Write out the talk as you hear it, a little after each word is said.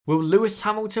Will Lewis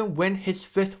Hamilton win his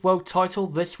 5th world title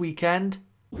this weekend?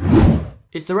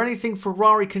 Is there anything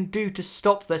Ferrari can do to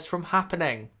stop this from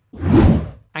happening?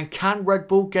 And can Red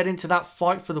Bull get into that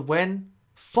fight for the win?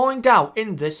 Find out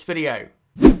in this video.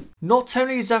 Not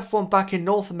only is F1 back in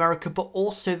North America but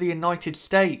also the United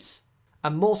States,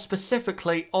 and more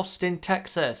specifically Austin,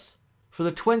 Texas, for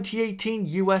the 2018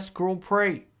 US Grand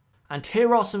Prix. And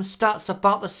here are some stats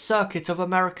about the Circuit of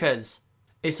Americas.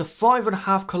 It's a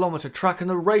 5.5 kilometre track and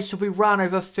the race will be ran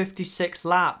over 56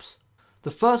 laps. The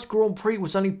first Grand Prix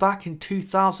was only back in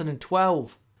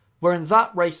 2012, where in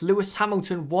that race Lewis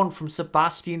Hamilton won from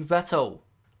Sebastian Vettel.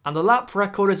 And the lap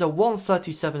record is a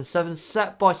 1:37.7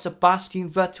 set by Sebastian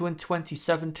Vettel in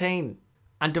 2017.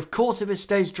 And of course if it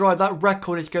stays dry that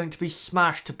record is going to be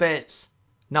smashed to bits.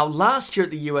 Now last year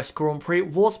at the US Grand Prix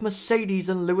it was Mercedes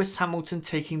and Lewis Hamilton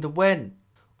taking the win.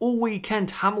 All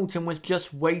weekend Hamilton was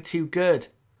just way too good.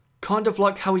 Kind of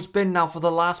like how he's been now for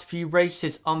the last few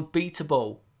races,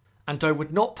 unbeatable. And I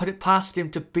would not put it past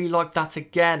him to be like that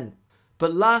again.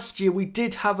 But last year we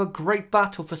did have a great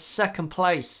battle for second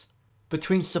place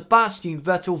between Sebastian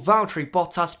Vettel, Valtteri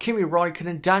Bottas, Kimi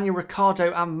Raikkonen, Daniel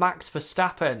Ricciardo and Max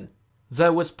Verstappen.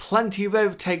 There was plenty of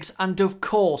overtakes and of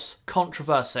course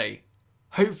controversy.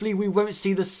 Hopefully we won't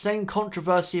see the same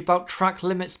controversy about track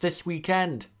limits this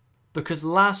weekend, because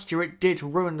last year it did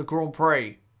ruin the Grand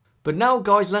Prix. But now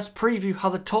guys, let's preview how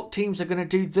the top teams are going to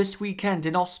do this weekend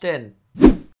in Austin.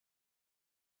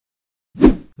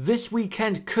 This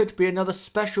weekend could be another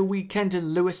special weekend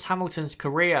in Lewis Hamilton's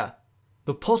career.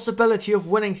 The possibility of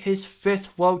winning his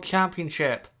 5th World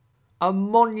Championship. A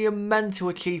monumental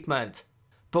achievement.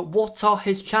 But what are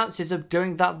his chances of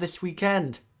doing that this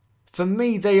weekend? For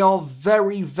me, they are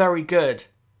very, very good.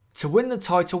 To win the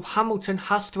title, Hamilton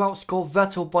has to outscore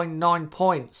Vettel by 9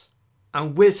 points.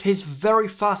 And with his very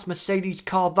fast Mercedes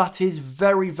car, that is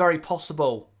very, very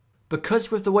possible.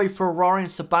 Because with the way Ferrari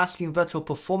and Sebastian Vettel are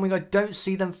performing, I don't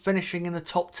see them finishing in the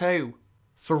top 2.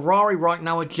 Ferrari right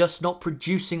now are just not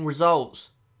producing results.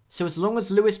 So as long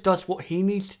as Lewis does what he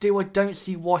needs to do, I don't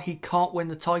see why he can't win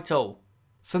the title.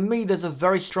 For me, there's a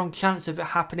very strong chance of it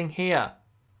happening here.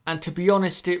 And to be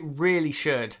honest, it really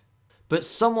should. But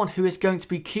someone who is going to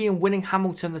be key in winning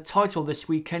Hamilton the title this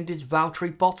weekend is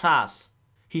Valtteri Bottas.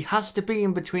 He has to be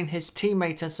in between his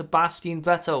teammate and Sebastian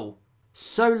Vettel,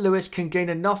 so Lewis can gain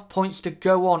enough points to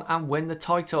go on and win the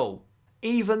title.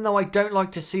 Even though I don't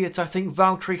like to see it, I think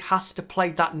Valtteri has to play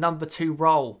that number 2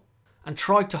 role and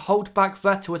try to hold back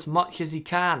Vettel as much as he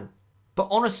can. But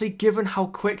honestly, given how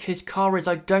quick his car is,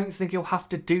 I don't think he'll have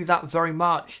to do that very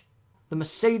much. The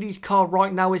Mercedes car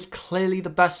right now is clearly the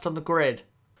best on the grid.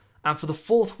 And for the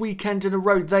 4th weekend in a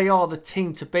row, they are the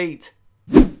team to beat.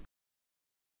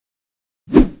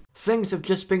 Things have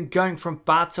just been going from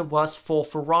bad to worse for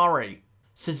Ferrari.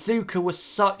 Suzuka was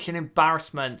such an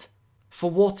embarrassment for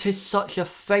what is such a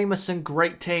famous and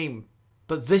great team.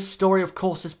 But this story of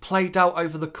course has played out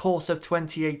over the course of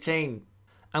 2018.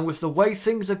 And with the way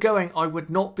things are going, I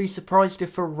would not be surprised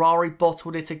if Ferrari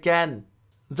bottled it again.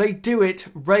 They do it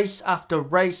race after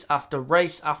race after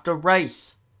race after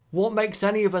race. What makes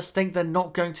any of us think they're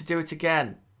not going to do it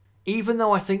again? Even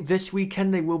though I think this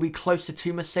weekend they will be closer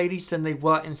to Mercedes than they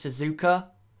were in Suzuka,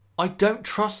 I don't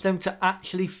trust them to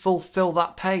actually fulfill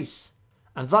that pace.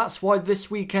 And that's why this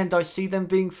weekend I see them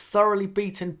being thoroughly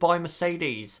beaten by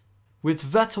Mercedes, with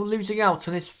Vettel losing out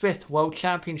on his 5th World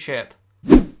Championship.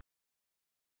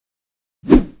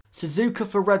 Suzuka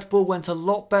for Red Bull went a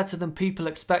lot better than people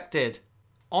expected.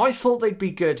 I thought they'd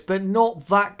be good, but not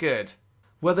that good,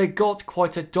 where they got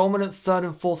quite a dominant 3rd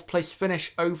and 4th place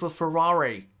finish over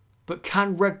Ferrari. But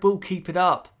can Red Bull keep it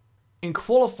up? In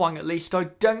qualifying at least, I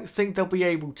don't think they'll be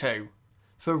able to,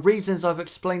 for reasons I've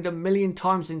explained a million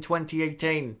times in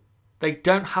 2018. They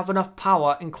don't have enough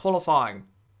power in qualifying.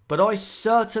 But I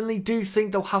certainly do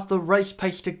think they'll have the race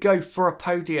pace to go for a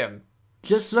podium.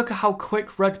 Just look at how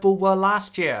quick Red Bull were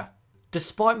last year.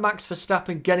 Despite Max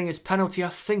Verstappen getting his penalty, I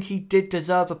think he did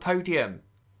deserve a podium.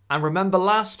 And remember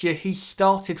last year he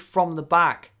started from the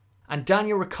back. And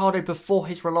Daniel Ricciardo before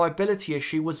his reliability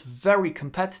issue was very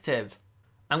competitive.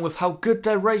 And with how good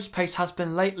their race pace has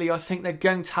been lately, I think they're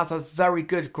going to have a very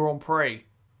good Grand Prix.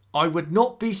 I would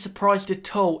not be surprised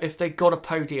at all if they got a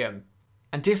podium.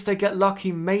 And if they get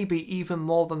lucky, maybe even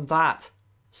more than that.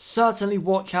 Certainly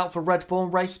watch out for Red Bull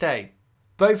on race day.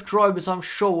 Both drivers I'm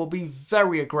sure will be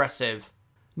very aggressive.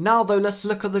 Now though, let's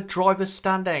look at the drivers'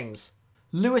 standings.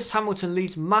 Lewis Hamilton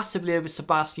leads massively over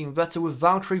Sebastian Vettel with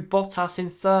Valtteri Bottas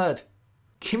in 3rd.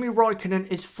 Kimi Raikkonen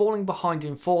is falling behind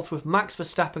in 4th with Max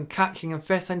Verstappen catching in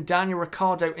 5th and Daniel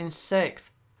Ricciardo in 6th.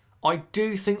 I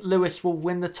do think Lewis will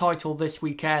win the title this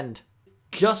weekend.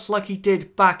 just like he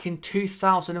did back in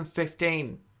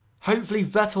 2015. Hopefully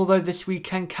Vettel though this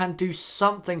weekend can do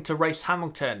something to race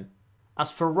Hamilton,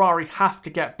 as Ferrari have to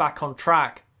get back on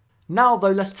track. Now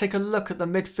though, let's take a look at the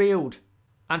midfield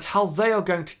and how they are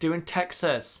going to do in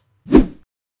Texas.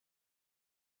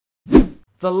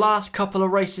 The last couple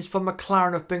of races for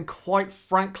McLaren have been quite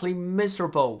frankly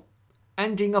miserable,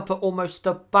 ending up at almost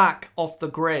the back of the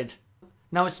grid.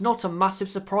 Now it's not a massive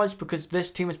surprise because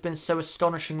this team has been so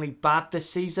astonishingly bad this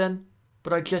season,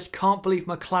 but I just can't believe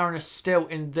McLaren is still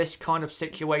in this kind of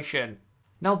situation.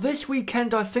 Now this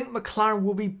weekend I think McLaren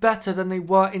will be better than they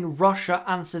were in Russia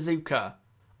and Suzuka.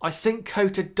 I think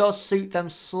COTA does suit them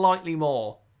slightly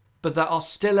more, but there are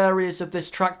still areas of this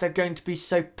track that are going to be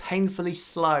so painfully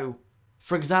slow.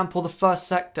 For example, the first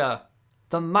sector,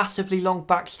 the massively long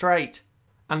back straight,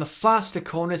 and the faster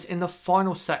corners in the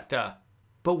final sector.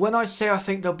 But when I say I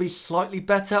think they'll be slightly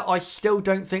better, I still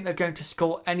don't think they're going to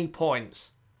score any points.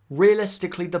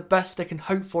 Realistically, the best they can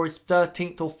hope for is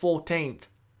 13th or 14th.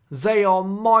 They are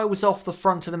miles off the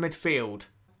front of the midfield.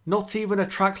 Not even a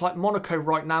track like Monaco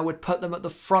right now would put them at the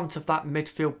front of that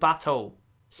midfield battle.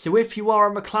 So if you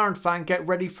are a McLaren fan, get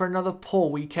ready for another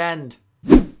poor weekend.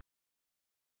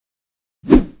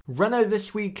 Renault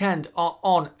this weekend are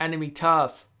on enemy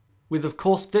turf, with of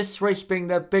course this race being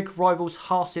their big rivals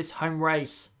Haas's home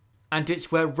race, and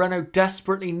it's where Renault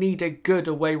desperately need a good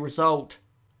away result.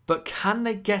 But can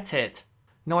they get it?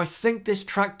 Now I think this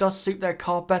track does suit their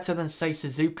car better than say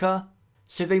Suzuka,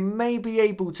 so they may be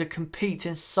able to compete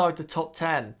inside the top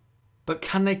 10. But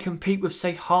can they compete with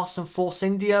say Haas and Force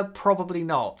India? Probably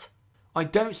not. I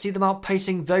don't see them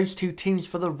outpacing those two teams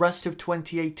for the rest of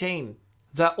 2018.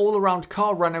 Their all-around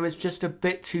car Renault is just a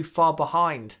bit too far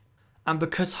behind. And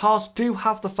because Haas do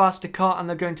have the faster car and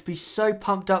they're going to be so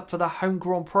pumped up for their home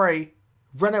Grand Prix,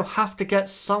 Renault have to get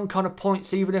some kind of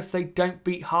points even if they don't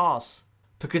beat Haas.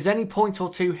 Because any point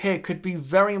or two here could be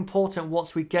very important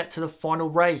once we get to the final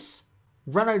race.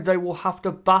 Renault though will have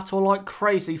to battle like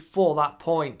crazy for that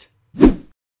point.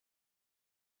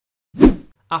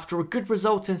 After a good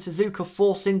result in Suzuka,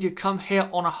 Force India come here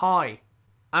on a high.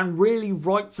 And really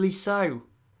rightfully so.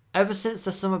 Ever since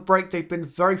the summer break they've been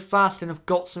very fast and have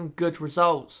got some good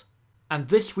results. And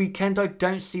this weekend I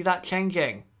don't see that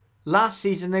changing. Last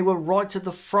season they were right at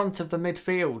the front of the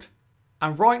midfield.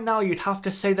 And right now you'd have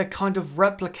to say they're kind of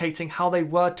replicating how they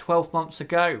were 12 months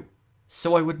ago.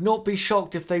 So I would not be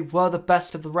shocked if they were the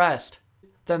best of the rest.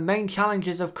 Their main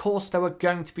challenges of course though are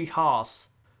going to be Haas.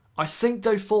 I think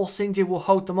though Force India will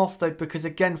hold them off though because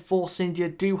again Force India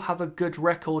do have a good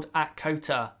record at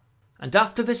COTA. And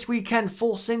after this weekend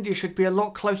Force India should be a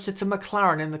lot closer to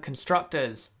McLaren in the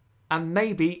Constructors. And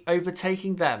maybe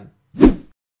overtaking them.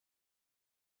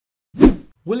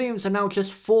 Williams are now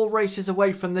just 4 races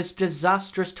away from this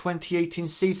disastrous 2018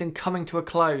 season coming to a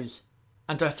close.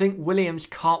 And I think Williams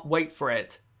can't wait for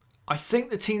it. I think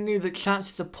the team knew that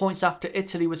chances of points after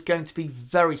Italy was going to be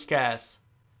very scarce.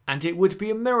 And it would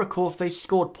be a miracle if they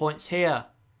scored points here.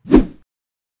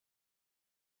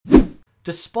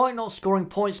 Despite not scoring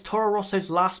points, Toro Rosso's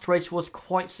last race was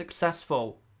quite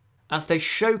successful, as they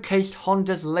showcased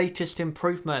Honda's latest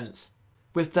improvements,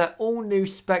 with their all-new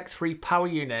Spec 3 power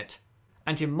unit.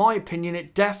 And in my opinion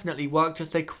it definitely worked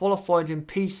as they qualified in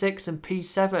P6 and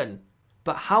P7.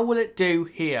 But how will it do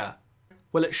here?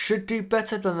 Well, it should do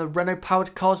better than the Renault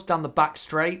powered cars down the back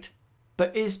straight.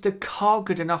 But is the car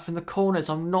good enough in the corners?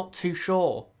 I'm not too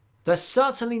sure. They're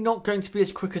certainly not going to be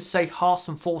as quick as say Haas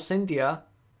and Force India.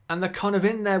 And they're kind of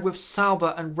in there with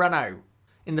Sauber and Renault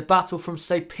in the battle from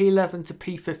say P11 to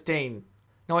P15.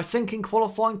 Now I think in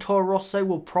qualifying Toro Rosso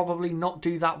will probably not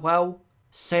do that well.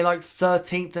 Say like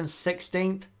 13th and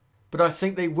 16th. But I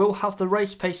think they will have the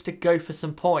race pace to go for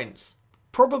some points.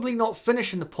 Probably not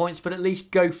finishing the points, but at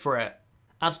least go for it.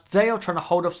 As they are trying to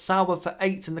hold off Sauber for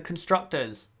 8th in the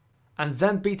Constructors. And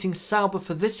them beating Sauber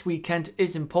for this weekend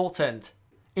is important.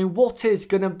 In what is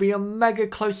going to be a mega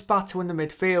close battle in the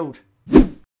midfield.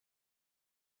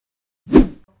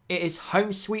 It is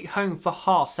home sweet home for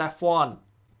Haas F1.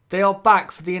 They are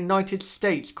back for the United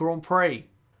States Grand Prix,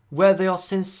 where they are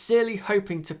sincerely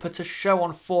hoping to put a show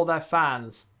on for their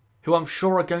fans, who I'm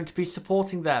sure are going to be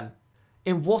supporting them,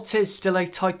 in what is still a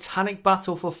titanic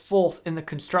battle for 4th in the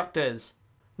Constructors.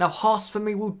 Now Haas for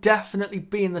me will definitely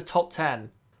be in the top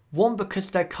 10. One,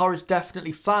 because their car is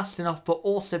definitely fast enough, but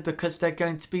also because they're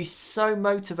going to be so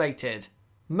motivated.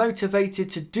 Motivated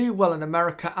to do well in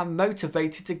America and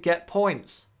motivated to get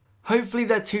points. Hopefully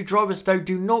their 2 drivers though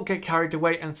do not get carried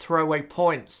away and throw away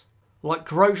points, like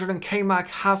Grosjean and K-Mag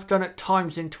have done at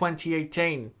times in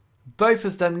 2018. Both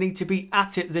of them need to be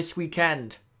at it this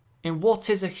weekend, in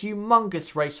what is a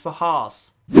humongous race for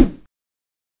Haas.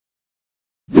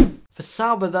 For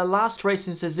Sauber, their last race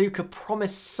in Suzuka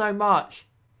promised so much,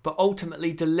 but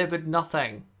ultimately delivered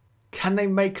nothing. Can they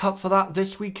make up for that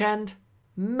this weekend?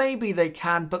 Maybe they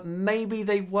can, but maybe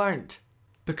they won't.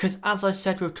 Because as I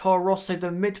said with Toro Rosso, the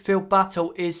midfield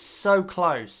battle is so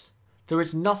close. There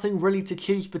is nothing really to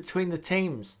choose between the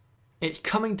teams. It's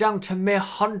coming down to mere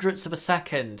hundredths of a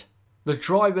second. The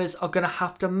drivers are going to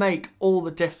have to make all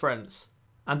the difference.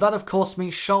 And that of course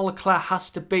means Charles Leclerc has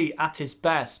to be at his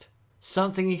best.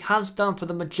 Something he has done for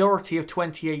the majority of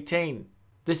 2018.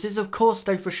 This is of course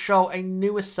though for Charles a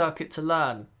newer circuit to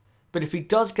learn. But if he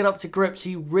does get up to grips,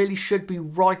 he really should be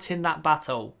right in that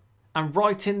battle. And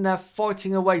right in there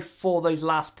fighting away for those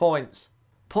last points.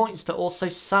 Points that also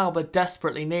Sauber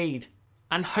desperately need.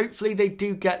 And hopefully they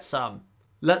do get some.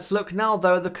 Let's look now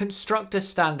though at the constructors'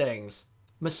 standings.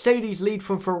 Mercedes lead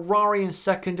from Ferrari in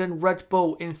second and Red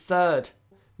Bull in third.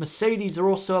 Mercedes are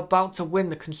also about to win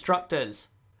the constructors.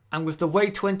 And with the way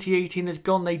 2018 has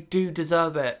gone, they do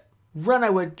deserve it.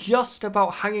 Renault are just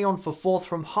about hanging on for fourth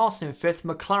from Haas in fifth,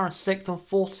 McLaren sixth and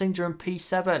Force India in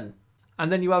P7.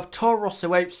 And then you have Toro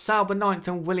Rosso 8th, Sauber 9th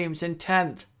and Williams in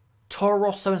 10th. Toro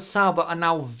Rosso and Sauber are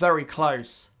now very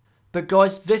close. But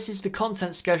guys, this is the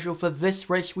content schedule for this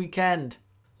race weekend.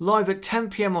 Live at 10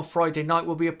 PM on Friday night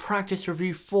will be a practice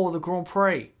review for the Grand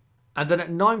Prix. And then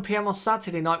at 9 PM on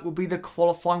Saturday night will be the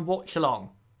qualifying watch along.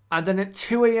 And then at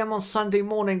 2 AM on Sunday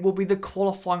morning will be the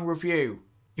qualifying review.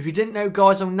 If you didn't know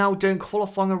guys, I'm now doing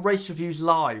qualifying and race reviews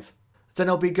live. Then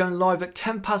I'll be going live at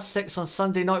 6:10 on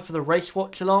Sunday night for the race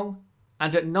watch along.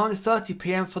 And at 9:30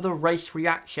 PM for the race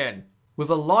reaction. With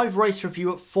a live race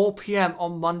review at 4 PM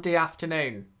on Monday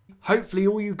afternoon. Hopefully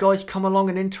all you guys come along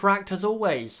and interact as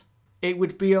always. It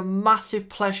would be a massive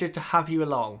pleasure to have you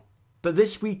along. But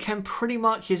this weekend pretty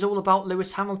much is all about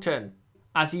Lewis Hamilton,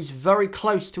 as he's very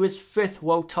close to his 5th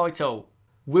world title.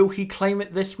 Will he claim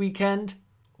it this weekend?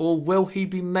 Or will he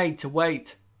be made to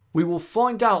wait? We will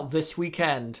find out this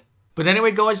weekend. But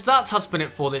anyway guys, that has been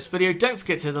it for this video. Don't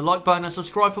forget to hit the like button and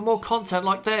subscribe for more content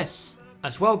like this.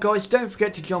 As well guys, don't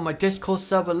forget to join my Discord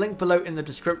server, link below in the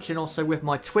description, also with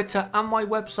my Twitter and my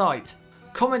website.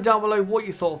 Comment down below what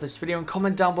you thought of this video and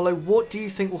comment down below what do you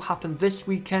think will happen this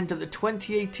weekend at the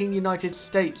 2018 United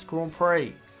States Grand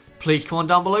Prix. Please comment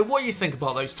down below what you think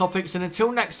about those topics, and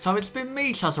until next time, it's been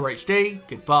me, Chazza HD,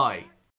 goodbye.